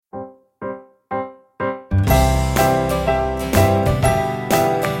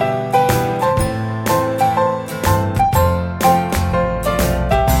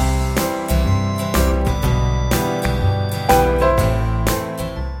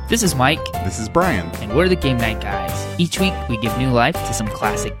This is Mike. This is Brian. And we're the Game Night Guys. Each week, we give new life to some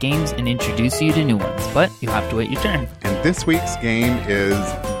classic games and introduce you to new ones, but you'll have to wait your turn. And this week's game is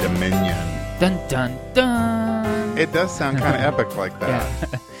Dominion. Dun, dun, dun! It does sound kind of epic like that.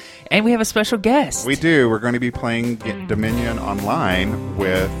 Yeah. And we have a special guest. We do. We're going to be playing Dominion online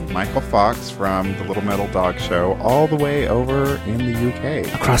with Michael Fox from the Little Metal Dog Show all the way over in the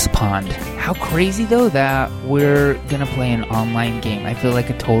UK. Across the pond. How crazy, though, that we're going to play an online game. I feel like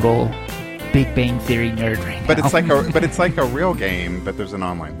a total Big Bang Theory nerd right now. But it's like a real game, but there's an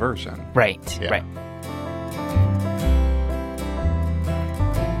online version. Right, yeah. Right.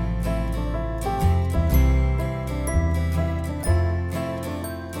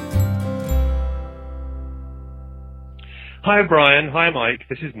 Hi Brian, hi Mike,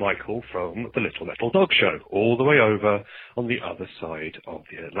 this is Michael from the Little Metal Dog Show, all the way over on the other side of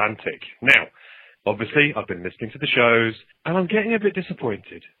the Atlantic. Now, obviously I've been listening to the shows, and I'm getting a bit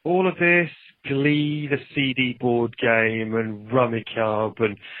disappointed. All of this Glee, the CD board game, and Rummikub,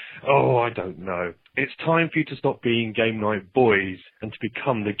 and I don't know. It's time for you to stop being Game Night boys and to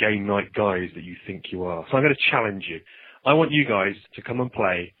become the Game Night guys that you think you are. So I'm going to challenge you. I want you guys to come and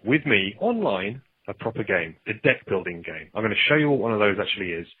play with me online a proper game, a deck building game. I'm going to show you what one of those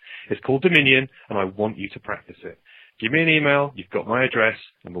actually is. It's called Dominion, and I want you to practice it. Give me an email, you've got my address,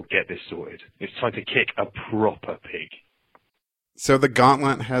 and we'll get this sorted. It's time to kick a proper pig. So the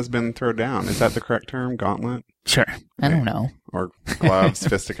gauntlet has been thrown down. Is that the correct term? Gauntlet? Sure. I don't know. Or gloves,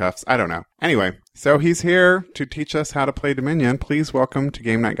 fisticuffs. I don't know. Anyway, so he's here to teach us how to play Dominion. Please welcome to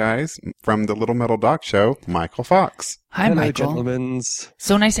Game Night Guys from the Little Metal Dog Show, Michael Fox. Hi, Hello, Michael. Gentlemen.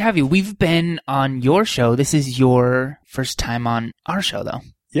 So nice to have you. We've been on your show. This is your first time on our show, though.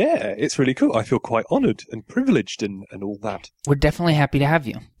 Yeah, it's really cool. I feel quite honoured and privileged and all that. We're definitely happy to have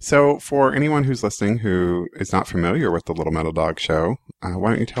you. So for anyone who's listening who is not familiar with the Little Metal Dog Show,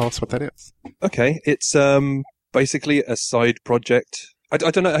 why don't you tell us what that is? Okay, it's basically a side project. I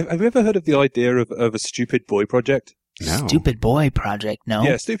don't know, have you ever heard of the idea of a stupid boy project? No. Stupid boy project, no?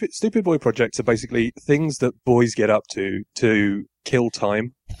 Yeah, stupid boy projects are basically things that boys get up to kill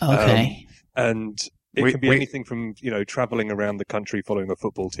time. Okay. And it can be anything from, traveling around the country following a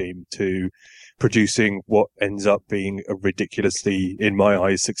football team to producing what ends up being a ridiculously, in my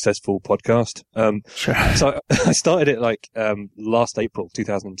eyes, successful podcast. Sure. So I started it last April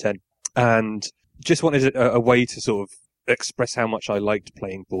 2010 and just wanted a way to sort of express how much I liked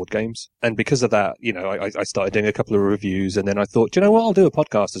playing board games. And because of that, I started doing a couple of reviews, and then I thought, you know what, I'll do a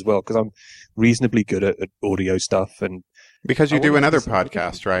podcast as well because I'm reasonably good at audio stuff. And because you do another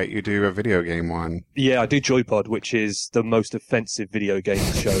podcast, right? You do a video game one. Yeah, I do JoyPod, which is the most offensive video game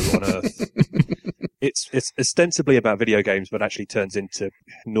show on earth. It's ostensibly about video games, but actually turns into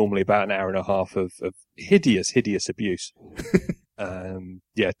normally about an hour and a half of hideous abuse.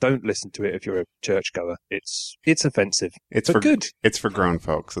 Don't listen to it if you're a churchgoer. It's offensive. It's but for good. It's for grown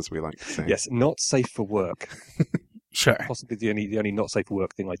folks, as we like to say. Yes, not safe for work. Sure. Possibly the only not safe for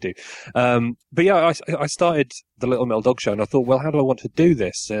work thing I do. But yeah, I started the Little Metal Dog Show, and I thought, well, how do I want to do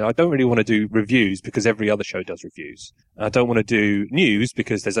this? I don't really want to do reviews because every other show does reviews. I don't want to do news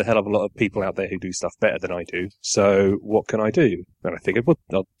because there's a hell of a lot of people out there who do stuff better than I do. So what can I do? And I figured, well,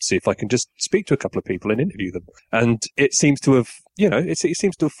 I'll see if I can just speak to a couple of people and interview them. And it seems to have, it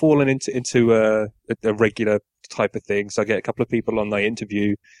seems to have fallen into a regular type of thing. So I get a couple of people on my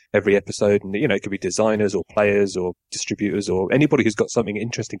interview every episode, and it could be designers or players or distributors or anybody who's got something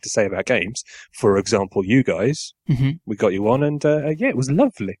interesting to say about games. For example, you guys, we got you on, and it was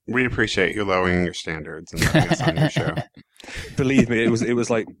lovely. We appreciate you lowering your standards and letting us on your show. Believe me, it was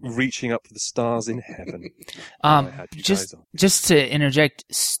like reaching up for the stars in heaven. Just to interject,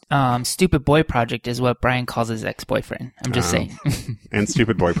 Stupid Boy Project is what Brian calls his ex-boyfriend. I'm just saying. And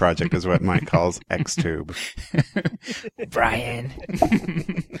Stupid Boy Project is what Mike calls X-Tube. Brian.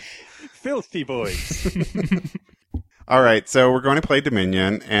 Filthy boys. All right, so we're going to play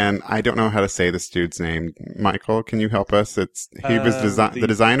Dominion, and I don't know how to say this dude's name. Michael, can you help us? The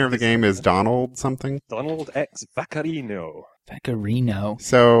designer of the game is Donald something? Donald X. Vaccarino. Vaccarino.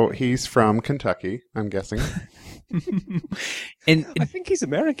 So he's from Kentucky, I'm guessing. and I think he's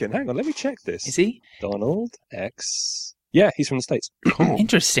American. Hang on, let me check this. Is he? Donald X. Yeah, he's from the States. Cool.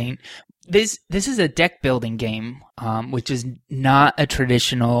 Interesting. This is a deck building game, which is not a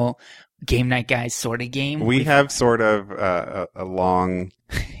traditional Game Night Guys sort of game. We have sort of a long,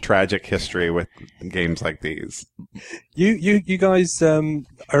 tragic history with games like these. You guys, I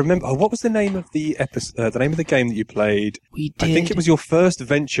remember. What was the name of the episode? The name of the game that you played? We did. I think it was your first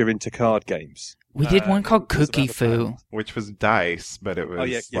venture into card games. We did one called it was Cookie about the plan. Foo. which was dice, but it was Oh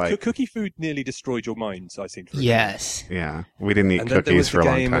yeah. like, Cookie food nearly destroyed your minds. I seem to remember. Yes. yeah, we didn't eat And then there cookies was for the a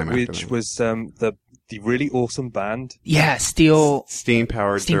long game time which after that. was the really awesome band, Yeah, Steam-powered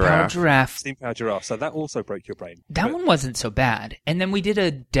Steam-powered giraffe. giraffe. Steam Power Giraffe. So that also broke your brain. That But- one wasn't so bad. And then we did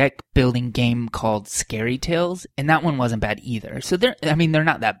a deck building game called Scary Tales, and that one wasn't bad either. So they're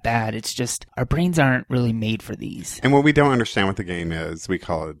not that bad. It's just our brains aren't really made for these. And when we don't understand what the game is, we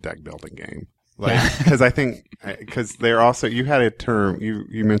call it a deck building game. Like, Yeah. because they're also, you had a term,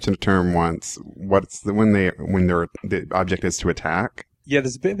 you mentioned a term once. What's when the object is to attack? Yeah,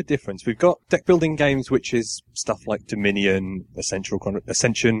 there's a bit of a difference. We've got deck building games, which is stuff like Dominion,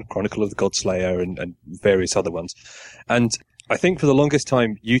 Ascension, Chronicle of the Godslayer, and various other ones. And I think for the longest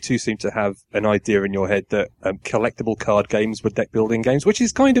time, you two seem to have an idea in your head that collectible card games were deck building games, which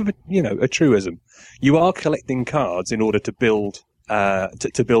is kind of a truism. You are collecting cards in order to build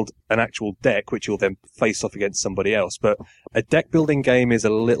to build an actual deck, which you'll then face off against somebody else. But a deck building game is a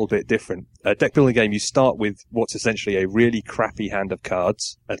little bit different. A deck building game, you start with what's essentially a really crappy hand of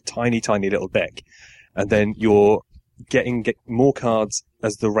cards, a tiny, tiny little deck, and then you're getting more cards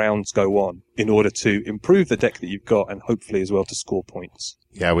as the rounds go on in order to improve the deck that you've got and hopefully as well to score points.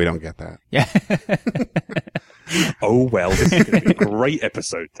 Yeah, we don't get that. Yeah. Oh, well, this is going to be a great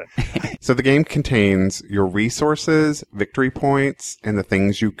episode then. So the game contains your resources, victory points, and the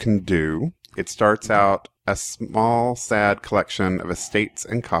things you can do. It starts out a small, sad collection of estates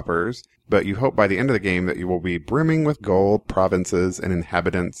and coppers, but you hope by the end of the game that you will be brimming with gold, provinces, and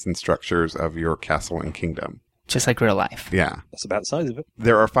inhabitants and structures of your castle and kingdom. Just like real life. Yeah. That's about the size of it.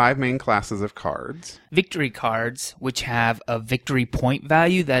 There are 5 main classes of cards. Victory cards, which have a victory point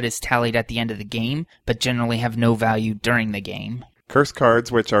value that is tallied at the end of the game, but generally have no value during the game. Curse cards,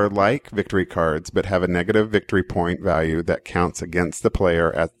 which are like victory cards, but have a negative victory point value that counts against the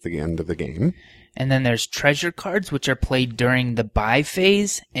player at the end of the game. And then there's treasure cards, which are played during the buy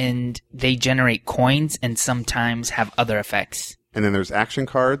phase, and they generate coins and sometimes have other effects. And then there's action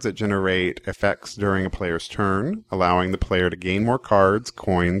cards that generate effects during a player's turn, allowing the player to gain more cards,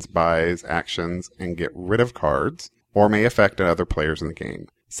 coins, buys, actions, and get rid of cards, or may affect other players in the game.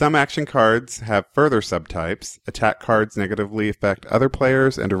 Some action cards have further subtypes. Attack cards negatively affect other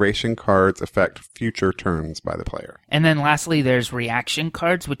players, and duration cards affect future turns by the player. And then lastly, there's reaction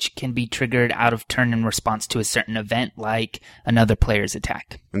cards, which can be triggered out of turn in response to a certain event, like another player's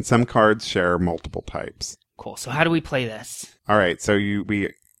attack. And some cards share multiple types. Cool. So how do we play this? All right, so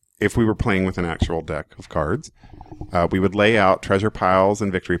if we were playing with an actual deck of cards, we would lay out treasure piles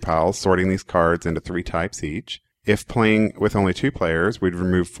and victory piles, sorting these cards into 3 types each. If playing with only 2 players, we'd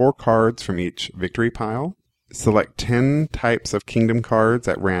remove 4 cards from each victory pile, select 10 types of kingdom cards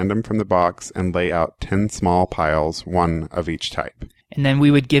at random from the box, and lay out 10 small piles, 1 of each type. And then we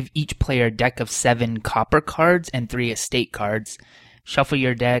would give each player a deck of 7 copper cards and 3 estate cards. Shuffle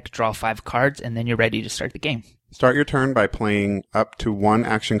your deck, draw 5 cards, and then you're ready to start the game. Start your turn by playing up to 1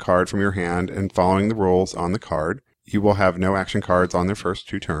 action card from your hand and following the rules on the card. You will have no action cards on the first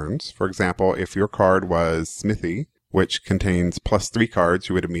 2 turns. For example, if your card was Smithy, which contains +3 cards,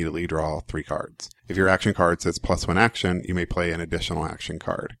 you would immediately draw 3 cards. If your action card says +1 action, you may play an additional action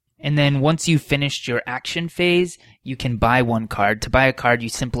card. And then once you've finished your action phase, you can buy 1 card. To buy a card, you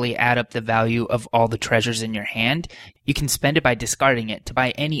simply add up the value of all the treasures in your hand. You can spend it by discarding it to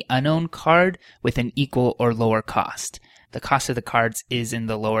buy any unowned card with an equal or lower cost. The cost of the cards is in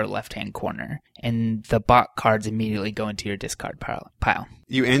the lower left-hand corner, and the bought cards immediately go into your discard pile.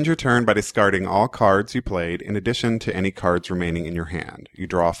 You end your turn by discarding all cards you played in addition to any cards remaining in your hand. You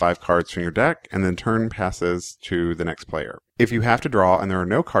draw 5 cards from your deck, and then turn passes to the next player. If you have to draw and there are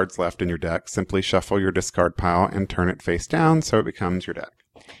no cards left in your deck, simply shuffle your discard pile and turn it face down so it becomes your deck.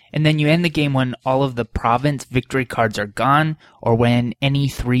 And then you end the game when all of the province victory cards are gone, or when any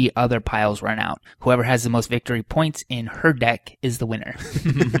 3 other piles run out. Whoever has the most victory points in her deck is the winner.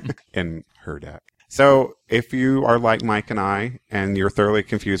 In her deck. So if you are like Mike and I, and you're thoroughly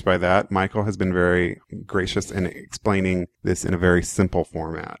confused by that, Michael has been very gracious in explaining this in a very simple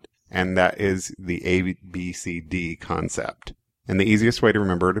format. And that is the ABCD concept. And the easiest way to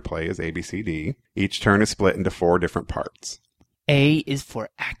remember to play is ABCD. Each turn is split into 4 different parts. A is for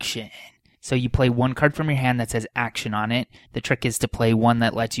action. So you play 1 card from your hand that says action on it. The trick is to play one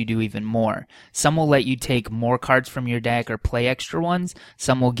that lets you do even more. Some will let you take more cards from your deck or play extra ones.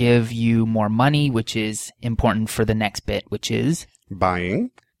 Some will give you more money, which is important for the next bit, which is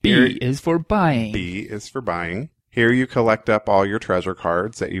Buying. B is for buying. B is for buying. Here you collect up all your treasure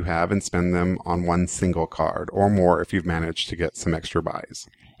cards that you have and spend them on 1 single card, or more if you've managed to get some extra buys.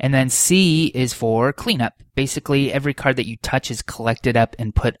 And then C is for cleanup. Basically, every card that you touch is collected up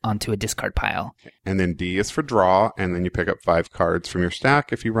and put onto a discard pile. And then D is for draw, and then you pick up 5 cards from your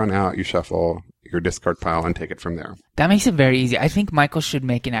stack. If you run out, you shuffle your discard pile and take it from there. That makes it very easy. I think Michael should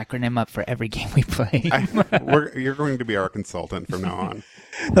make an acronym up for every game we play. You're going to be our consultant from now on.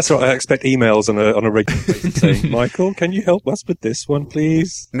 That's right. I expect emails on a regular basis saying, "Michael, can you help us with this one,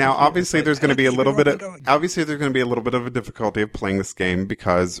 please?" Now, obviously, there's going to be a little bit of a difficulty of playing this game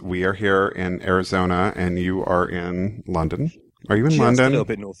because we are here in Arizona and you are in London. Are you in London?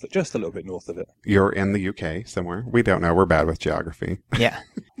 Just a little bit north of it. You're in the UK somewhere. We don't know. We're bad with geography. Yeah.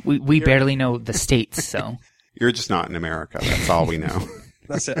 We barely know the states, so. You're just not in America. That's all we know.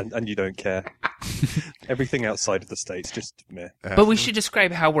 That's it, and you don't care. Everything outside of the States, just meh. But we should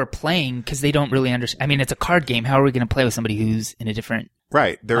describe how we're playing, because they don't really understand. I mean, it's a card game. How are we going to play with somebody who's in a different...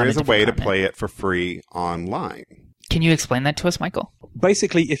 Right. There is a way to continent. play it for free online. Can you explain that to us, Michael?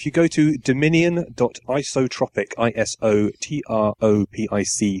 Basically, if you go to dominion.isotropic,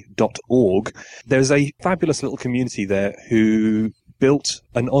 isotropic.org, there's a fabulous little community there who built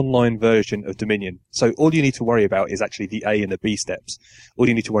an online version of Dominion. So all you need to worry about is actually the A and the B steps. All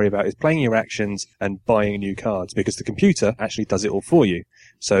you need to worry about is playing your actions and buying new cards, because the computer actually does it all for you.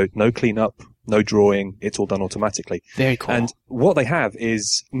 So no cleanup, no drawing, it's all done automatically. Very cool. And what they have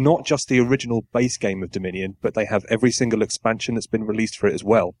is not just the original base game of Dominion, but they have every single expansion that's been released for it as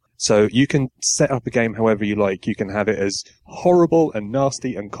well. So you can set up a game however you like. You can have it as horrible and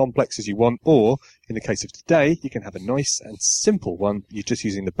nasty and complex as you want, or in the case of today, you can have a nice and simple one. You're just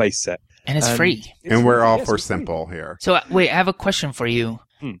using the base set. And it's free. And we're all for simple here. So wait, I have a question for you.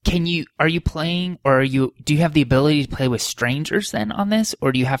 Are you playing, or do you have the ability to play with strangers then on this,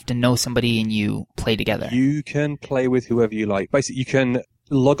 or do you have to know somebody and you play together? You can play with whoever you like. Basically, you can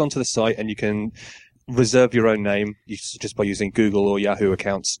log onto the site and you can reserve your own name just by using Google or Yahoo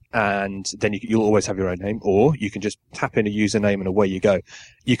accounts, and then you'll always have your own name, or you can just tap in a username and away you go.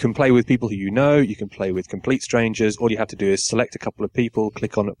 You can play with people who you know, you can play with complete strangers. All you have to do is select a couple of people,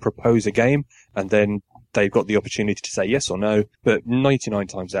 click on propose a game, and then they've got the opportunity to say yes or no, but 99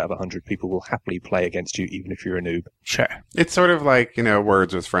 times out of 100 people will happily play against you, even if you're a noob. Sure. It's sort of like,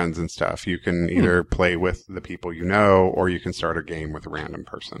 Words with Friends and stuff. You can either play with the people you know, or you can start a game with a random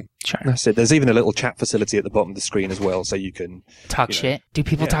person. Sure. That's it. There's even a little chat facility at the bottom of the screen as well, so you can... Talk shit? Do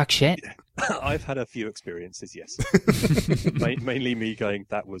people talk shit? I've had a few experiences, yes. Mainly me going,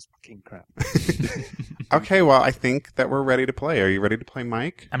 that was fucking crap. Okay, well, I think that we're ready to play. Are you ready to play,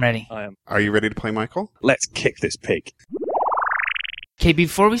 Mike? I'm ready. I am. Are you ready to play, Michael? Let's kick this pig. Okay,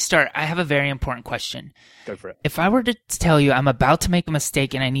 before we start, I have a very important question. Go for it. If I were to tell you I'm about to make a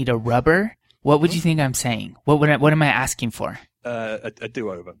mistake and I need a rubber, what would you think I'm saying? What am I asking for? A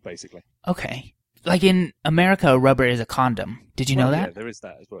do-over, basically. Okay. Like in America, a rubber is a condom. Did you know that? Yeah, there is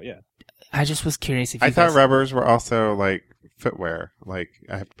that as well, yeah. I just was curious if you I thought guys... rubbers were also like footwear. Like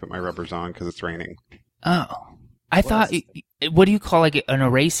I have to put my rubbers on because it's raining. Oh. I thought... What do you call like an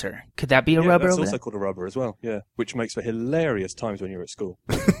eraser? Could that be a rubber that's over also there? called a rubber as well, yeah. Which makes for hilarious times when you're at school.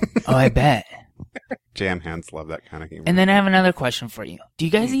 Oh, I bet. Jam hands love that kind of humor. And then I have another question for you. Do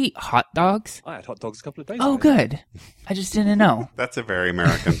you guys eat hot dogs? I had hot dogs a couple of days Oh, ago. good. I just didn't know. That's a very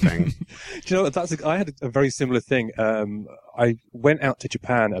American thing. Do you know what? I had a very similar thing. I went out to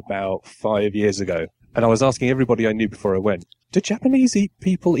Japan about 5 years ago, and I was asking everybody I knew before I went, do Japanese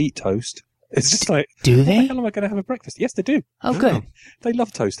people eat toast? It's just like, Do what the they? hell am I going to have a breakfast? Yes, they do. Oh, good. They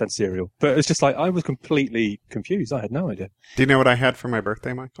love toast and cereal. But it's just like, I was completely confused. I had no idea. Do you know what I had for my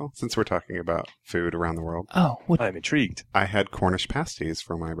birthday, Michael? Since we're talking about food around the world. Oh, what? I am intrigued. I had Cornish pasties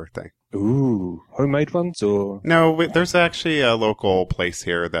for my birthday. Ooh, homemade ones or? No, there's actually a local place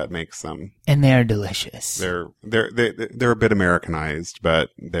here that makes them. And they're delicious. They're a bit Americanized,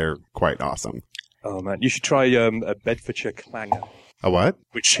 but they're quite awesome. Oh man, you should try a Bedfordshire clanger. A what?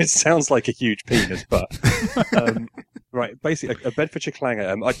 Which it sounds like a huge penis, but right. Basically, a Bedfordshire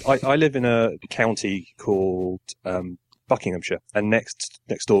clanger. I live in a county called Buckinghamshire, and next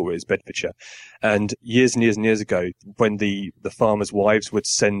door is Bedfordshire. And years and years and years ago, when the farmers' wives would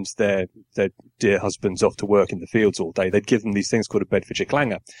send their dear husbands off to work in the fields all day, they'd give them these things called a Bedfordshire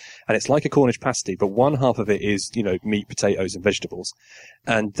clanger, and it's like a Cornish pasty, but one half of it is meat, potatoes, and vegetables,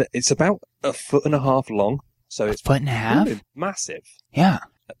 and it's about 1.5 foot long. So it's 1.5 feet? really massive. Yeah.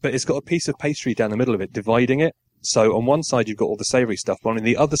 But it's got a piece of pastry down the middle of it, dividing it. So on one side, you've got all the savoury stuff, but on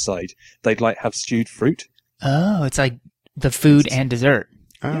the other side, they'd have stewed fruit. Oh, it's like the food and dessert.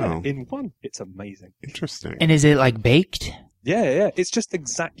 Oh, Yeah, in one. It's amazing. interesting. And is it like baked? Yeah. It's just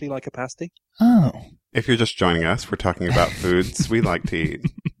exactly like a pasty. Oh. If you're just joining us, we're talking about foods we like to eat.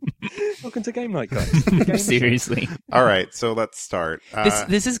 Welcome to Game Night, guys. Seriously. All right, so let's start.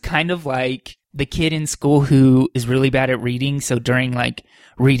 This is kind of like the kid in school who is really bad at reading, so during like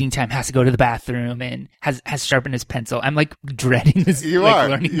reading time has to go to the bathroom and has sharpened his pencil. I'm like dreading this. You like, are.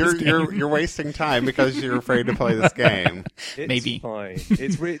 learning this game. You're wasting time because you're afraid to play this game. It's Maybe. fine.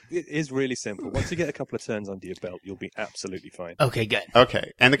 It is really simple. Once you get a couple of turns under your belt, you'll be absolutely fine. Okay, good.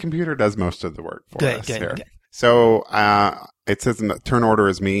 Okay, and the computer does most of the work for us Good, here. good. So it says in the turn order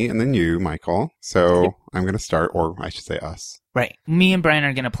is me and then you, Michael. So Yep. I'm going to start, or I should say us. Right. Me and Brian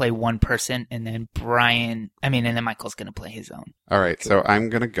are going to play one person, and then and then Michael's going to play his own. All right, so I'm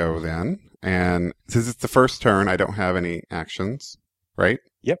going to go then. And since it's the first turn, I don't have any actions, right?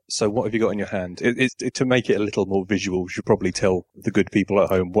 Yep. So what have you got in your hand? To make it a little more visual, you should probably tell the good people at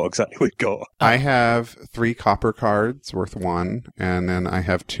home what exactly we've got. I have 3 copper cards worth 1, and then I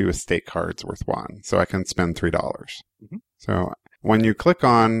have 2 estate cards worth 1. So I can spend $3. Mhm. So when you click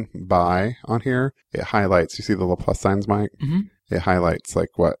on buy on here, it highlights, you see the little plus signs, Mike? Mhm. It highlights like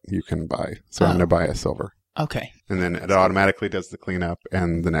what you can buy. So I'm Oh. going to buy a silver. Okay, And then it automatically does the cleanup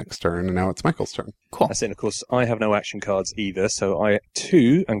and the next turn, and now it's Michael's turn. cool. That's it. And of course, I have no action cards either, so I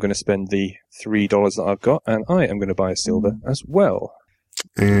too am going to spend the $3 that I've got, and I am going to buy a silver as well.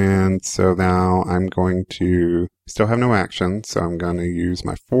 And so now I'm going to still have no action, so I'm going to use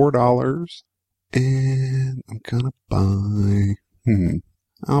my $4, and I'm going to buy,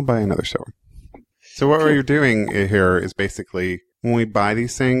 I'll buy another silver. So what we're doing here is basically when we buy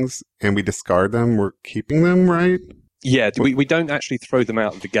these things and we discard them, we're keeping them, right? Yeah, we don't actually throw them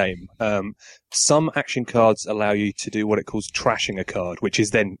out of the game. Some action cards allow you to do what it calls trashing a card, which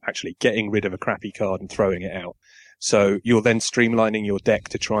is then actually getting rid of a crappy card and throwing it out. So you're then streamlining your deck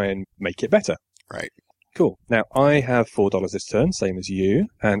to try and make it better. Right. Cool. Now, I have $4 this turn, same as you,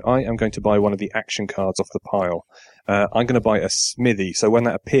 and I am going to buy one of the action cards off the pile. I'm going to buy a Smithy, so when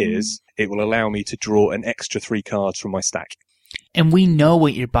that appears, it will allow me to draw an extra 3 cards from my stack. And we know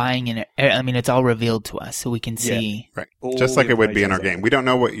what you're buying in it. I mean, it's all revealed to us, so we can see. Right. All Just like it would be in our information's game. We don't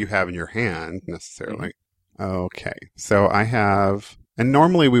know what you have in your hand necessarily. Okay. So I have, and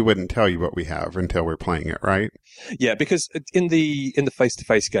normally we wouldn't tell you what we have until we're playing it, right? Yeah, because in the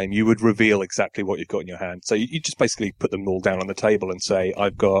face-to-face game, you would reveal exactly what you've got in your hand. So you just basically put them all down on the table and say,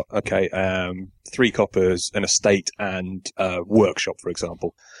 I've got, 3 coppers, an estate, and a workshop, for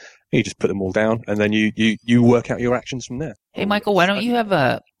example. You just put them all down, and then you work out your actions from there. Hey, Michael, why don't you have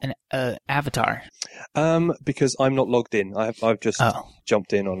an avatar? Because I'm not logged in. I've just Oh,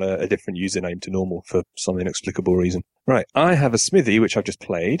 jumped in on a different username to normal for some inexplicable reason. Right, I have a Smithy, which I've just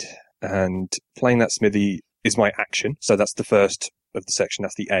played, and playing that Smithy is my action. So that's the first of the section.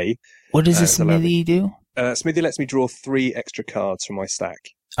 That's the A. what does a it's 11. Smithy do? Smithy lets me draw 3 extra cards from my stack.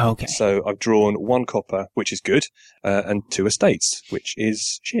 Okay. So I've drawn 1 copper, which is good, and 2 estates, which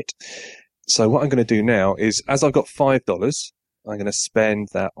is shit. So what I'm going to do now is, as I've got $5, I'm going to spend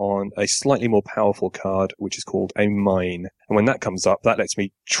that on a slightly more powerful card, which is called a mine. And when that comes up, that lets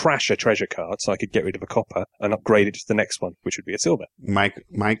me trash a treasure card, so I could get rid of a copper and upgrade it to the next one, which would be a silver.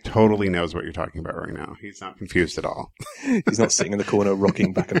 Mike totally knows what you're talking about right now. He's not confused at all. He's not sitting in the corner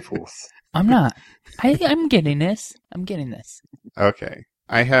rocking back and forth. I'm not. I'm getting this. Okay.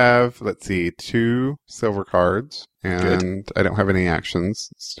 I have, let's see, 2 silver cards, and I don't have any actions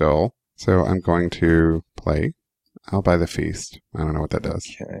still. So I'm going to play. I'll buy the feast. I don't know what that does.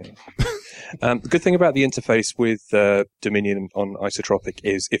 Okay. The good thing about the interface with Dominion on Isotropic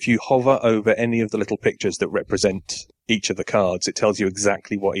is if you hover over any of the little pictures that represent each of the cards, it tells you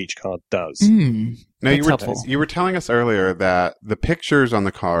exactly what each card does. Now, That's helpful. you were telling us earlier that the pictures on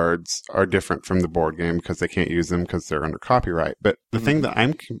the cards are different from the board game because they can't use them because they're under copyright. But the thing that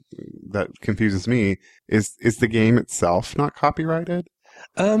that confuses me is the game itself not copyrighted?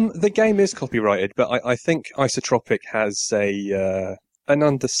 The game is copyrighted, but I think Isotropic has an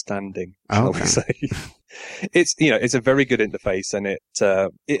understanding, shall we Okay. say. It's a very good interface, and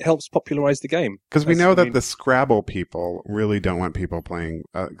it helps popularize the game. Because we That's- know I that mean- the Scrabble people really don't want people playing.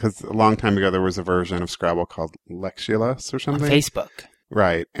 Because a long time ago there was a version of Scrabble called Lexulus or On something. Facebook.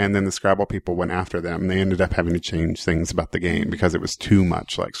 Right, and then the Scrabble people went after them. They ended up having to change things about the game because it was too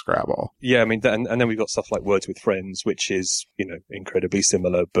much like Scrabble. Yeah, I mean, and then we've got stuff like Words with Friends, which is incredibly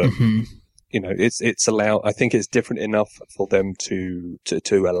similar, but Mhm. it's allowed. I think it's different enough for them to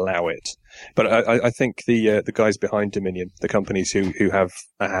allow it. But I think the guys behind Dominion, the companies who have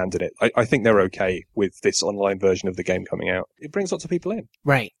a hand in it, I think they're okay with this online version of the game coming out. It brings lots of people in.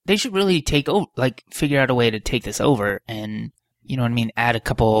 Right. They should really take over, figure out a way to take this over and, you know what I mean, add a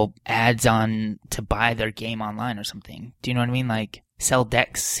couple ads on to buy their game online or something. Do you know what I mean? Like, sell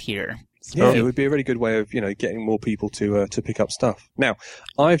decks here. Yeah, So- it would be a really good way of, getting more people to pick up stuff. Now,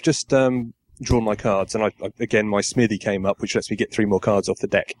 I've just drawn my cards, and again, my smithy came up, which lets me get 3 more cards off the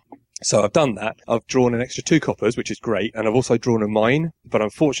deck. So I've done that. I've drawn an extra 2 coppers, which is great, and I've also drawn a mine. But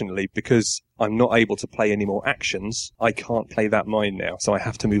unfortunately, because I'm not able to play any more actions, I can't play that mine now. So I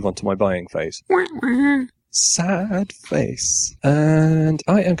have to move on to my buying phase. Sad face. And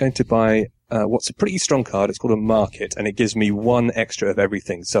I am going to buy what's a pretty strong card. It's called a market, and it gives me 1 extra of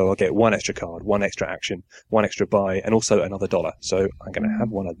everything. So I'll get 1 extra card, 1 extra action, 1 extra buy, and also another $1. So I'm going to have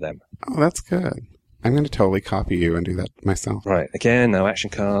 1 of them. Oh, that's good. I'm going to totally copy you and do that myself. Right, again, no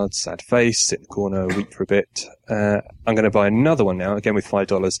action cards, sad face, sit in the corner, weep for a bit. I'm going to buy another one now, again with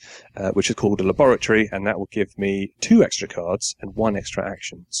 $5, which is called a laboratory, and that will give me 2 extra cards and 1 extra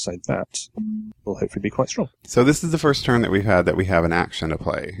action. So that will hopefully be quite strong. So this is the first turn that we've had that we have an action to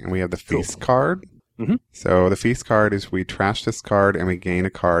play. And we have the feast card. Mhm. So the feast card is we trash this card and we gain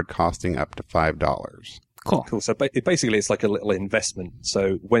a card costing up to $5. Cool. Cool. So basically, it's like a little investment.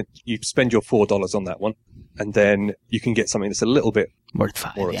 So when you spend your $4 on that one, and then you can get something that's a little bit Worth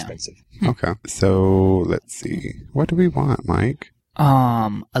 5, more yeah. expensive. Okay. So let's see. What do we want, Mike?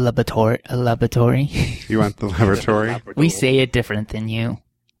 A laboratory. You want the laboratory? We say it different than you.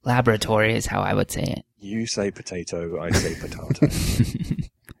 Laboratory is how I would say it. You say potato, I say potato.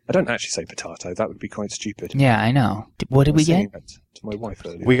 I don't actually say potato. That would be quite stupid. Yeah, I know. What did I we was saying get? that to my wife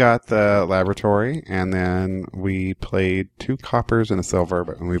earlier. We got the laboratory, and then we played 2 coppers and a silver,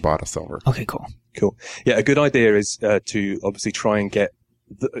 but we bought a silver. Okay, cool. Cool. Yeah, a good idea is to obviously try and get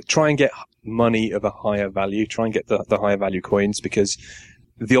money of a higher value. Try and get the higher value coins, because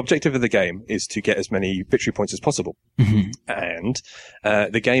the objective of the game is to get as many victory points as possible. Mhm. And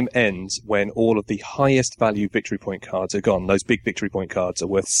the game ends when all of the highest value victory point cards are gone. Those big victory point cards are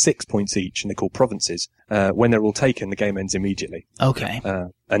worth 6 points each, and they're called provinces. When they're all taken, the game ends immediately. Okay.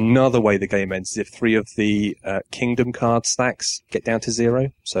 Another way the game ends is if 3 of the kingdom card stacks get down to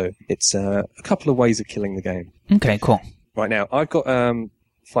 0. So it's a couple of ways of killing the game. Okay, cool. Right now, I've got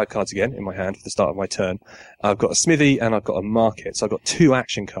 5 cards again in my hand for the start of my turn. I've got a smithy and I've got a market. So I've got 2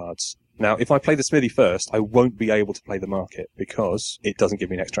 action cards. Now, if I play the smithy first, I won't be able to play the market because it doesn't give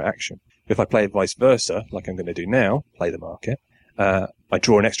me an extra action. If I play it vice versa, like I'm going to do now, play the market, I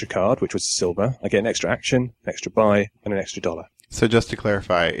draw an extra card, which was a silver. I get an extra action, an extra buy, and an extra $1. So just to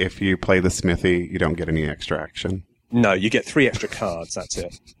clarify, if you play the smithy, you don't get any extra action. No, you get 3 extra cards, that's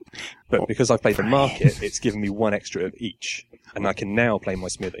it. But because I played the market, it's given me 1 extra of each. And I can now play my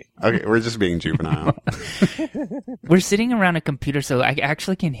smithy. Okay, we're just being juvenile. We're sitting around a computer, so I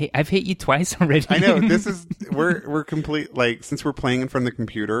actually can hit. I've hit you twice already. I know, we're complete, like, since we're playing in front of the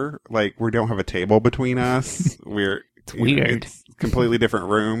computer, like, we don't have a table between us. It's weird. It's a completely different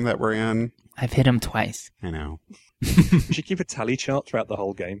room that we're in. I've hit him twice. I know. You should keep a tally chart throughout the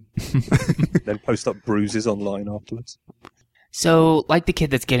whole game. Then post up bruises online afterwards. So, like the kid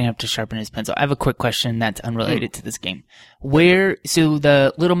that's getting up to sharpen his pencil, I have a quick question that's unrelated to this game. So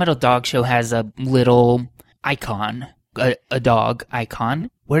the Little Metal Dog Show has a little icon, a dog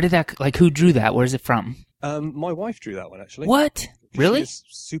icon. Where did that, who drew that? Where's it from? My wife drew that one, actually. What? Really? She's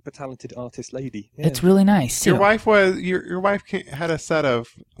a super talented artist lady. Yeah. It's really nice, too. Your wife had a set of,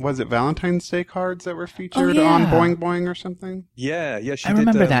 was it Valentine's Day cards that were featured yeah. on Boing Boing or something? Yeah. She I did,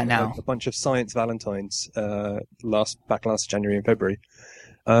 remember that now. A bunch of science Valentines last January and February,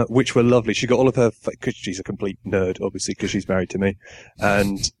 which were lovely. She got all of her, because she's a complete nerd, obviously, because she's married to me,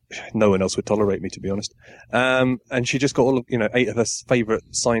 and no one else would tolerate me, to be honest. And she just got all of 8 of her favorite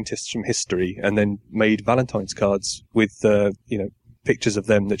scientists from history, and then made Valentine's cards with pictures of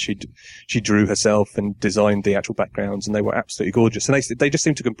them that she drew herself and designed the actual backgrounds, and they were absolutely gorgeous. And they just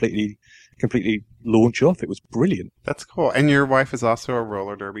seemed to completely launch off. It was brilliant. That's cool. And your wife is also a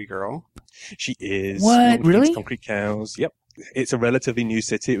roller derby girl? She is. What? North East Really? Concrete Cows. Yep. It's a relatively new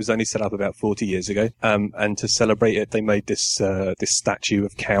city. It was only set up about 40 years ago. And to celebrate it, they made this statue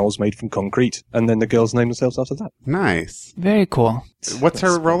of cows made from concrete, and then the girls named themselves after that. Nice. Very cool. What's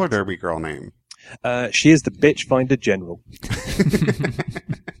her roller derby girl name? She is the Bitch Finder General.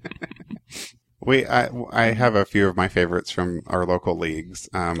 I have a few of my favorites from our local leagues.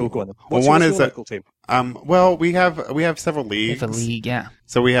 Go on then. Well, What's one your is local team? well, we have several leagues. If a league, yeah.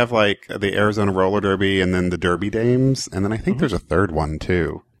 So we have like the Arizona Roller Derby, and then the Derby Dames, and then I think there's a third one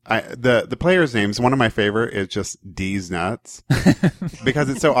too. The players' names. One of my favorite is just D's Nuts, because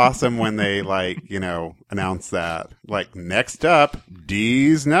it's so awesome when they announce that, like, next up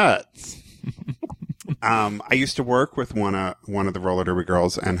D's Nuts. I used to work with one of the roller derby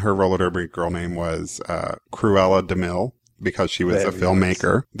girls, and her roller derby girl name was Cruella DeMille, because she was a Very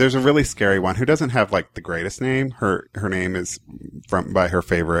filmmaker. There's a really scary one who doesn't have like the greatest name. Her name is by her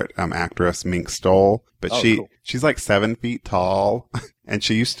favorite actress Mink Stole, but Cool. she's like 7 feet tall, and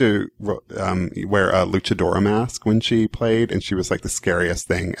she used to wear a luchadora mask when she played, and she was like the scariest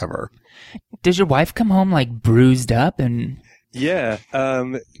thing ever. Does your wife come home like bruised up and? Yeah,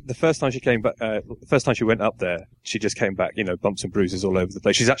 the first time she came back, the first time she went up there, she just came back, bumps and bruises all over the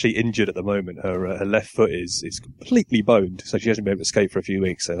place. She's actually injured at the moment. Her left foot is completely boned, so she hasn't been able to skate for a few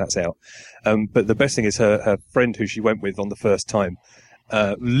weeks, so that's out. But the best thing is her friend who she went with on the first time,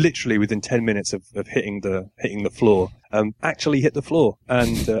 literally within 10 minutes of hitting the floor, actually hit the floor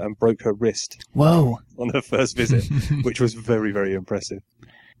and broke her wrist. Whoa. On her first visit, which was very, very impressive.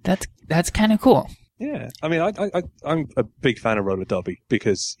 That's kind of cool. Yeah, I mean, I'm a big fan of roller derby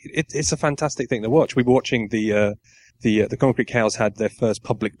because it's a fantastic thing to watch. We were watching the Concrete Cows had their first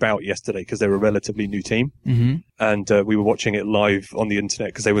public bout yesterday because they're a relatively new team, and we were watching it live on the internet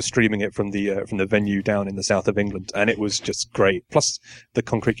because they were streaming it from the venue down in the south of England, and it was just great. Plus, the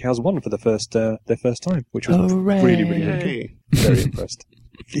Concrete Cows won for their first time, which was really, really good. Very impressed.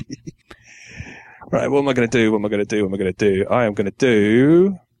 Right, what am I going to do? I am going to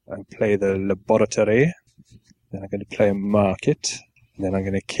do. And play the laboratory. Then I'm going to play a market. And then I'm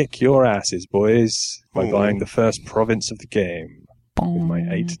going to kick your asses, boys, by buying the first province of the game with my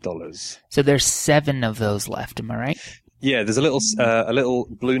 $8. So there's 7 of those left. Am I right? Yeah, there's a little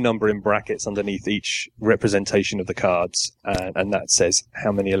blue number in brackets underneath each representation of the cards, and that says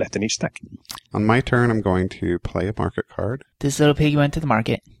how many are left in each stack. On my turn, I'm going to play a market card. This little piggy went to the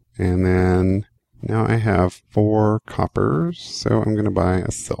market. And then now I have 4 coppers, so I'm going to buy a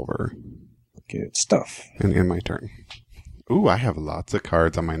silver. Good stuff. And in my turn. Ooh, I have lots of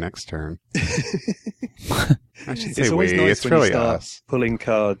cards on my next turn. I should say it's always nice it's when really you start us. pulling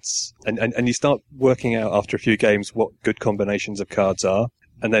cards and you start working out after a few games what good combinations of cards are.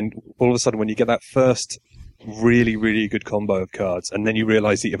 And then all of a sudden when you get that first really, really good combo of cards, and then you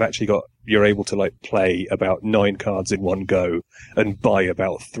realize that you're able to like play about 9 cards in one go and buy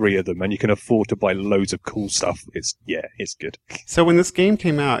about 3 of them, and you can afford to buy loads of cool stuff. It's good. So when this game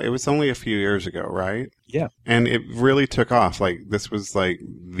came out, it was only a few years ago, right? Yeah. And it really took off. Like, this was like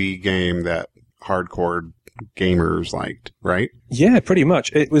the game that hardcore gamers liked, right? Yeah, pretty much.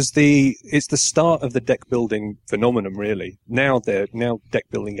 It's the start of the deck building phenomenon, really. Now deck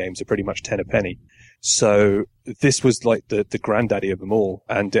building games are pretty much 10 a penny. So this was like the granddaddy of them all,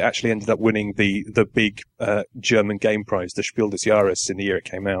 and it actually ended up winning the big German game prize, the Spiel des Jahres, in the year it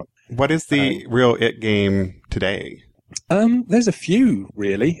came out. What is the real it game today? There's a few,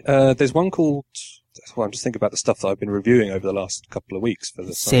 really. There's one called... Well, I'm just thinking about the stuff that I've been reviewing over the last couple of weeks for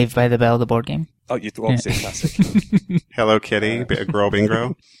the Saved by the Bell, the board game. Oh, you obviously a classic. Hello Kitty, bit of Girl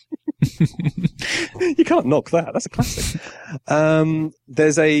Bingo. You can't knock that. That's a classic.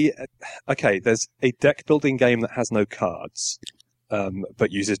 There's a deck building game that has no cards,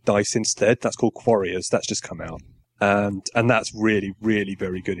 but uses dice instead. That's called Quarriors. That's just come out, and that's really, really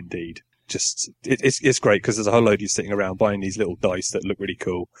very good indeed. It's great because there's a whole load of you sitting around buying these little dice that look really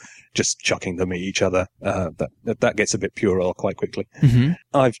cool, just chucking them at each other. That gets a bit puerile quite quickly. Mm-hmm.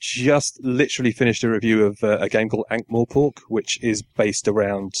 I've just literally finished a review of a game called Ankh-Morpork, which is based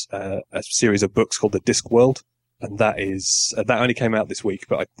around a series of books called The Discworld. And that only came out this week,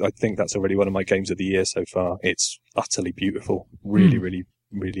 but I think that's already one of my games of the year so far. It's utterly beautiful. Really, really,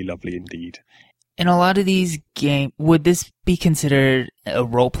 really lovely indeed. In a lot of these games, would this be considered a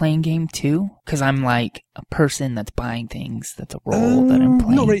role-playing game too? Because I'm like a person that's buying things. That's a role that I'm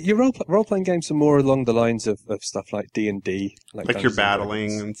playing. Not really. Your role-playing games are more along the lines of stuff like D&D. Like you're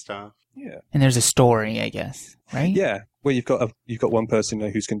battling and stuff. Yeah. And there's a story, I guess, right? Yeah. Well, you've got one person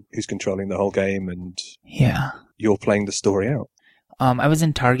who's controlling the whole game, and yeah, you're playing the story out. I was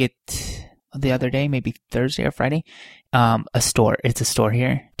in Target the other day, maybe Thursday or Friday. A store. It's a store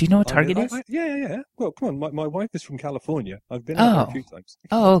here. Do you know what Target is? Yeah. Well, come on. My wife is from California. I've been out there a few times.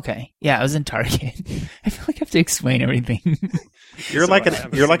 Oh, okay. Yeah, I was in Target. I feel like I have to explain everything. You're like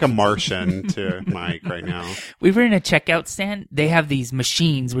a Martian to Mike right now. We were in a checkout stand. They have these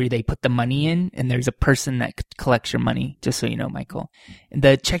machines where they put the money in, and there's a person that collects your money, just so you know, Michael.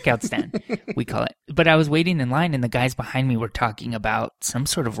 The checkout stand, we call it. But I was waiting in line, and the guys behind me were talking about some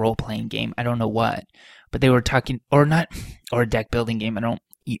sort of role-playing game. I don't know what. But they were talking, or a deck building game. I don't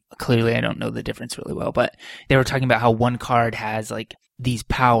know the difference really well, but they were talking about how one card has like these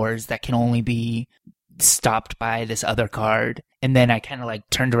powers that can only be stopped by this other card. And then I kind of like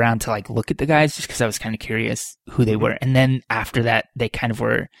turned around to like look at the guys just because I was kind of curious who they were. And then after that, they kind of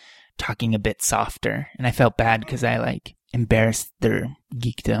were talking a bit softer, and I felt bad because I like embarrassed their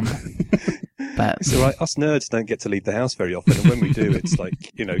geekdom. But It's all right. Us nerds don't get to leave the house very often, and when we do, it's like,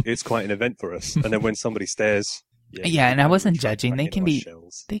 it's quite an event for us. And then when somebody stares, yeah, and I wasn't we try judging. They cracking can our be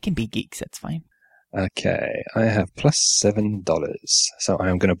shells. they can be geeks. That's fine. Okay, I have plus $7, so I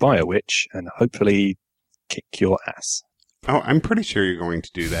am going to buy a witch and hopefully kick your ass. Oh, I'm pretty sure you're going to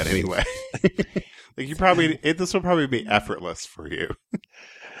do that anyway. This will probably be effortless for you.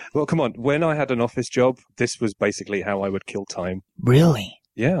 Well, come on. When I had an office job, this was basically how I would kill time. Really?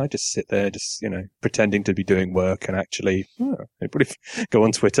 Yeah, I just sit there, pretending to be doing work, and actually, go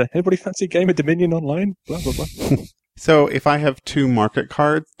on Twitter. Anybody fancy a game of Dominion online? Blah blah blah. So if I have 2 market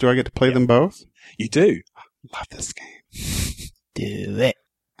cards, do I get to play them both? You do. Love this game. Do it.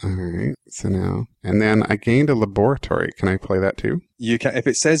 All right. So now, and then I gained a laboratory. Can I play that too? You can, if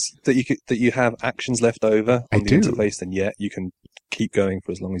it says that you have actions left over I on the do. interface, then yeah, you can keep going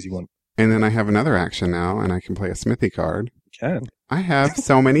for as long as you want. And then I have another action now, and I can play a smithy card. You can. I have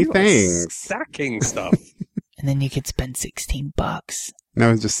so many You are things. stacking stuff. And then you could spend $16.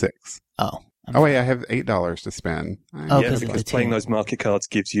 No, it's just 6. Oh. Oh wait, I have $8 to spend. Oh, yeah, 'cause of because the playing two. those market cards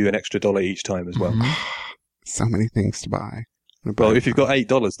gives you an extra $1 each time as well. Mhm. So many things to buy. Well, if you've got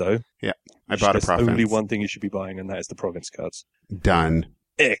 $8 though, I bought a there's province. only one thing you should be buying, and that is the province cards. Done.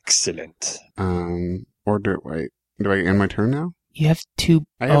 Excellent. Or do I end my turn now? You have 2.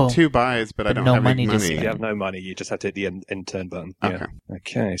 I have 2 buys, but I But don't no have money any to money. If you have no money, you just have to hit the end turn button. Okay. Yeah.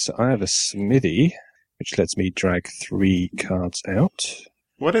 Okay, so I have a smithy, which lets me drag 3 cards out.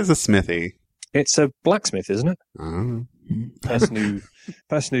 What is a smithy? It's a blacksmith, isn't it? Oh. Person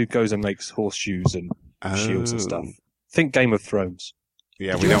who goes and makes horseshoes and shields and stuff. Think Game of Thrones.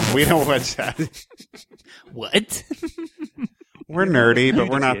 Yeah, we don't watch that. What? We're nerdy, but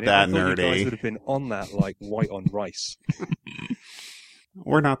we're not Nudity, that and I thought You guys nerdy. would have been on that like white on rice.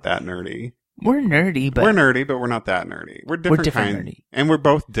 We're not that nerdy. We're nerdy, but We're nerdy, but we're not that nerdy. We're different, different kind, nerdy. and we're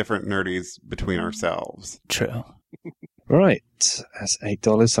both different nerdies between ourselves. true. Right, that's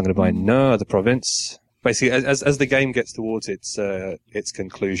 $8. So I'm going to buy another province. Basically, as the game gets towards its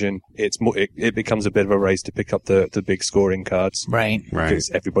conclusion, it becomes a bit of a race to pick up the big scoring cards Right. Right. because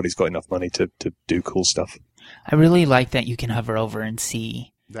everybody's got enough money to do cool stuff. I really like that you can hover over and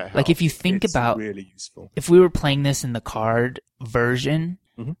see. That Like, if you helps. think It's about really useful. if we were playing this in the card version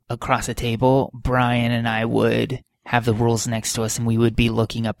Mhm. across a table, Brian and I would have the rules next to us and we would be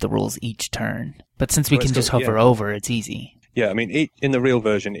looking up the rules each turn. But since we Well, can it's just got- hover yeah. over, it's easy. Yeah, I mean, in the real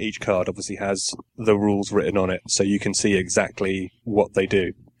version, each card obviously has the rules written on it, so you can see exactly what they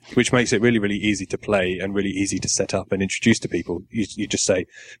do, which makes it really, really easy to play and really easy to set up and introduce to people. You just say,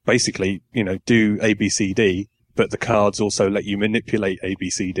 basically, do A, B, C, D, but the cards also let you manipulate A, B,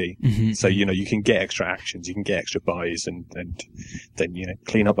 C, D. Mm-hmm. So, you can get extra actions, you can get extra buys, and then,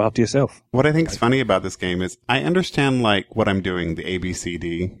 clean up after yourself. What I think is funny about this game is I understand like what I'm doing, the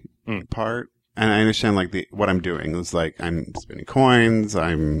ABCD part, and I understand like what I'm doing is like I'm spending coins,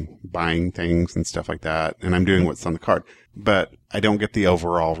 I'm buying things and stuff like that, and I'm doing what's on the card. But I don't get the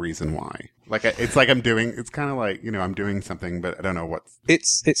overall reason why. Like it's like it's kind of like I'm doing something, but I don't know what's.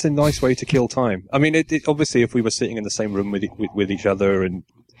 It's a nice way to kill time. I mean, it obviously, if we were sitting in the same room with each other and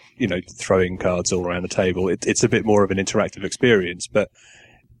throwing cards all around the table, it's a bit more of an interactive experience. But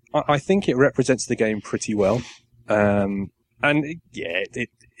I think it represents the game pretty well.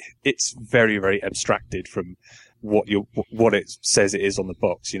 It's very, very abstracted from what it says it is on the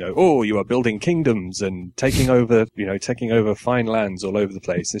box. You are building kingdoms and taking over fine lands all over the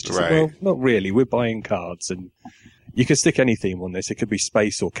place. It's just like, Right. well, not really. We're buying cards, and you could stick any theme on this. It could be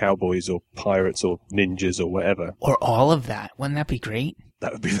space or cowboys or pirates or ninjas or whatever. Or all of that. Wouldn't that be great?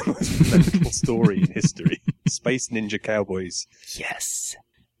 That would be the most memorable story in history. Space ninja cowboys. Yes.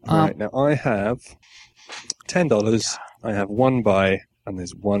 Right, now I have $10. I have 1 buy, and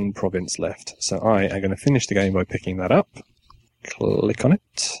there's 1 province left. So I am going to finish the game by picking that up. Click on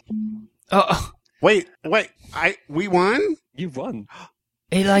it. Oh, Wait, we won? You've won.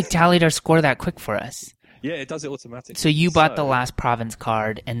 it tallied our score that quick for us. Yeah, it does it automatically. So you bought the last province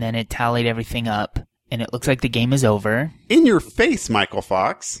card and then it tallied everything up and it looks like the game is over. In your face, Michael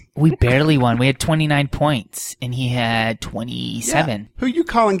Fox. We barely won. We had 29 points and he had 27. Yeah. Who you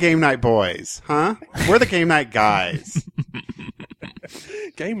calling game night boys, huh? We're the game night guys.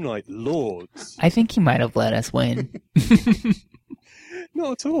 Game night lords. I think he might have let us win.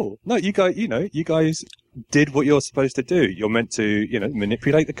 Not at all. No, you guys did what you're supposed to do. You're meant to,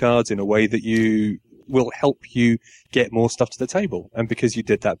 manipulate the cards in a way that will help you get more stuff to the table. And because you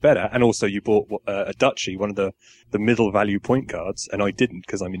did that better, and also you bought a duchy, one of the middle value point cards, and I didn't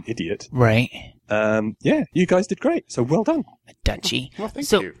because I'm an idiot. Right. You guys did great. So well done. A duchy. Well, thank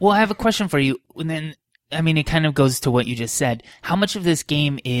you. Well, I have a question for you. And then I mean, it kind of goes to what you just said. How much of this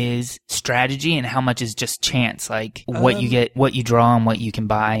game is strategy and how much is just chance? Like what you get, what you draw and what you can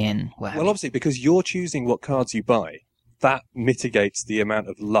buy and what have Well, you. obviously, because you're choosing what cards you buy, that mitigates the amount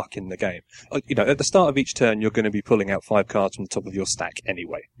of luck in the game. You know, at the start of each turn, you're going to be pulling out 5 cards from the top of your stack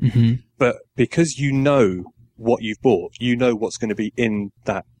anyway. Mm-hmm. But because you know what you've bought, you know what's going to be in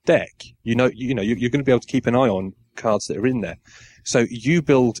that deck. You're going to be able to keep an eye on cards that are in there. So you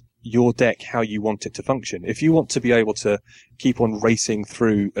build your deck how you want it to function. If you want to be able to keep on racing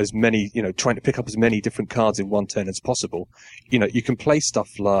through as many, trying to pick up as many different cards in one turn as possible, you can play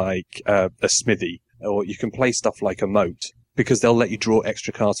stuff like a smithy, or you can play stuff like a moat, because they'll let you draw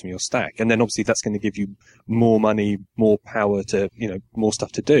extra cards from your stack. And then obviously that's going to give you more money, more power to, more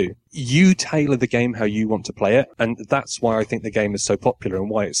stuff to do. You tailor the game how you want to play it. And that's why I think the game is so popular and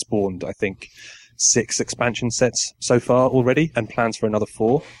why it spawned, I think, 6 expansion sets so far already and plans for another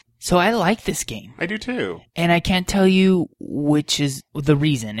 4. So I like this game. I do too. And I can't tell you which is the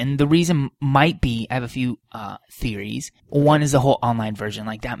reason. And the reason might be, I have a few theories. One is the whole online version.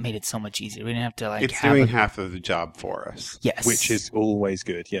 Like, that made it so much easier. We didn't have to, It's doing half of the job for us. Yes. Which is always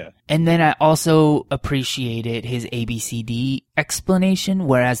good, yeah. And then I also appreciated his ABCD explanation,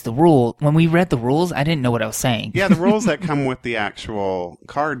 whereas when we read the rules, I didn't know what I was saying. Yeah, the rules that come with the actual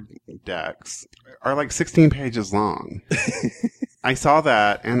card decks are like 16 pages long. I saw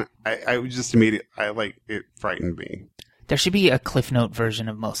that, and I was just immediately, it frightened me. There should be a Cliff Note version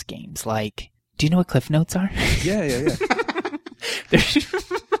of most games. Like, do you know what Cliff Notes are? Yeah.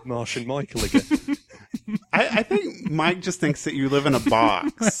 Martian Michael again. I think Mike just thinks that you live in a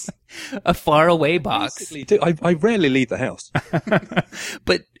box. A faraway box. Basically, I rarely leave the house.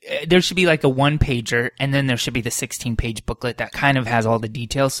 But there should be like a 1-pager, and then there should be the 16-page booklet that kind of has all the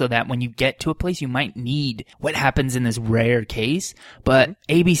details, so that when you get to a place, you might need what happens in this rare case. But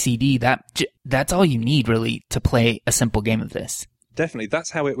ABCD, that's all you need really to play a simple game of this. Definitely,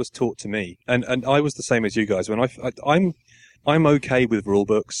 that's how it was taught to me, and I was the same as you guys. When I'm okay with rule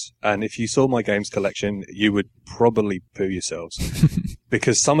books, and if you saw my games collection, you would probably poo yourselves.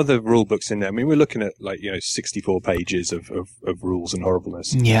 Because some of the rule books in there, I mean, we're looking at 64 pages of rules and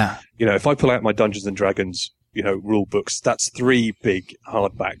horribleness. Yeah. If I pull out my Dungeons and Dragons, rule books, that's 3 big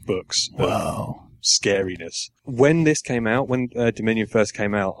hardback books. Whoa. Scariness. When this came out, when Dominion first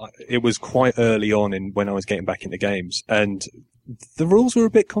came out, it was quite early on when I was getting back into games, and the rules were a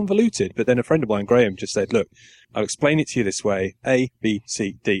bit convoluted, but then a friend of mine, Graham, just said, look, I'll explain it to you this way, A, B,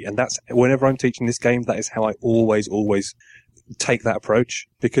 C, D. And that's, whenever I'm teaching this game, that is how I always take that approach.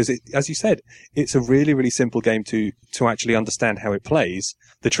 Because as you said, it's a really, really simple game to actually understand how it plays.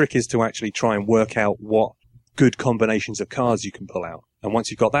 The trick is to actually try and work out what good combinations of cards you can pull out. And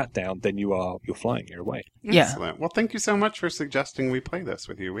once you've got that down, then you're flying, you're away. Yeah. Excellent. Well, thank you so much for suggesting we play this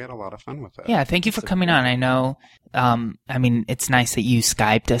with you. We had a lot of fun with it. Yeah, thank you for coming on. I know, it's nice that you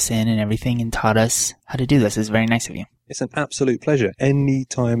Skyped us in and everything and taught us how to do this. It's very nice of you. It's an absolute pleasure. Any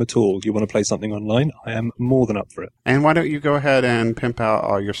time at all you want to play something online, I am more than up for it. And why don't you go ahead and pimp out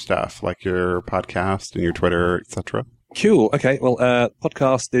all your stuff, like your podcast and your Twitter, etc.? Cool. Okay. Well,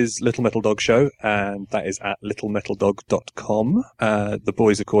 podcast is Little Metal Dog Show, and that is at littlemetaldog.com. The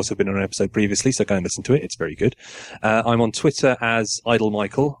boys, of course, have been on an episode previously, so go and listen to it. It's very good. I'm on Twitter as Idle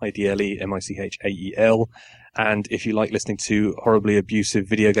Michael, IDLEMICHAEL. And if you like listening to horribly abusive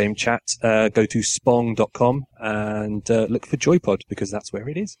video game chat, go to spong.com and look for Joypod, because that's where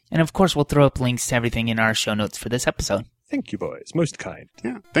it is. And of course, we'll throw up links to everything in our show notes for this episode. Thank you, boys. Most kind.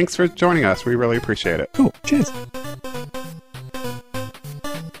 Yeah. Thanks for joining us. We really appreciate it. Cool. Cheers.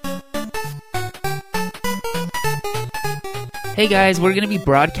 Hey guys, we're going to be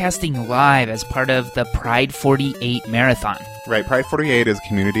broadcasting live as part of the Pride 48 Marathon. Right. Pride 48 is a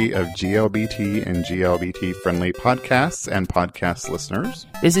community of GLBT and GLBT-friendly podcasts and podcast listeners.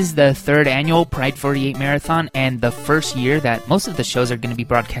 This is the 3rd annual Pride 48 Marathon and the first year that most of the shows are going to be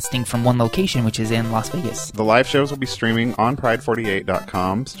broadcasting from one location, which is in Las Vegas. The live shows will be streaming on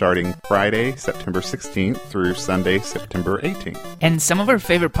Pride48.com starting Friday, September 16th through Sunday, September 18th. And some of our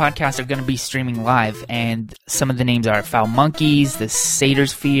favorite podcasts are going to be streaming live, and some of the names are Foul Monkeys, The Satyr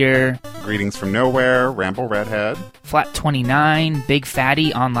Sphere, Greetings from Nowhere, Ramble Redhead, Flat 29, Big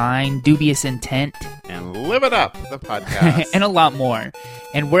Fatty Online, Dubious Intent, and Live It Up, the podcast. and a lot more.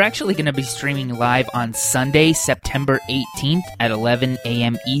 And we're actually going to be streaming live on Sunday, September 18th at 11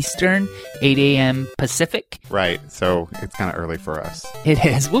 a.m. Eastern, 8 a.m. Pacific. Right, so it's kind of early for us. It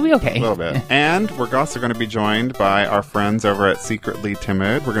is. We'll be okay. A little bit. And we're also going to be joined by our friends over at Secretly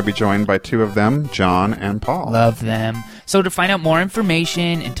Timid. We're going to be joined by 2 of them, John and Paul. Love them. So to find out more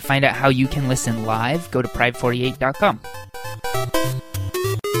information and to find out how you can listen live, go to pride48.com.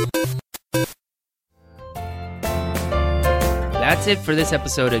 That's it for this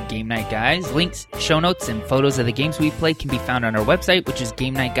episode of Game Night Guys. Links, show notes, and photos of the games we play can be found on our website, which is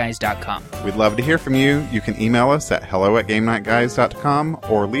GameNightGuys.com. We'd love to hear from you. You can email us at hello@GameNightGuys.com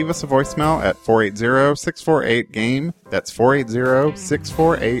or leave us a voicemail at 480-648-GAME. That's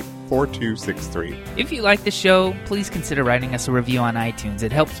 480-648-4263. If you like the show, please consider writing us a review on iTunes.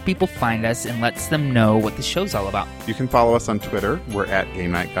 It helps people find us and lets them know what the show's all about. You can follow us on Twitter. We're at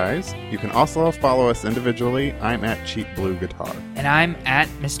Game Night Guys. You can also follow us individually. I'm at Cheap Blue Guitar. And I'm at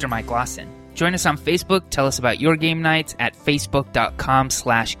Mr. Mike Lawson. Join us on Facebook. Tell us about your game nights at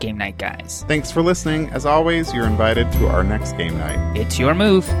facebook.com/GameNightGuys. Thanks for listening. As always, you're invited to our next game night. It's your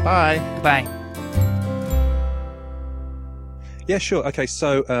move. Bye. Goodbye. Yeah, sure. Okay,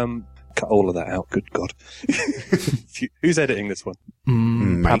 so cut all of that out. Good God. Who's editing this one?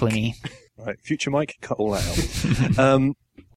 Mike. Probably me. Right, future Mike, cut all that out.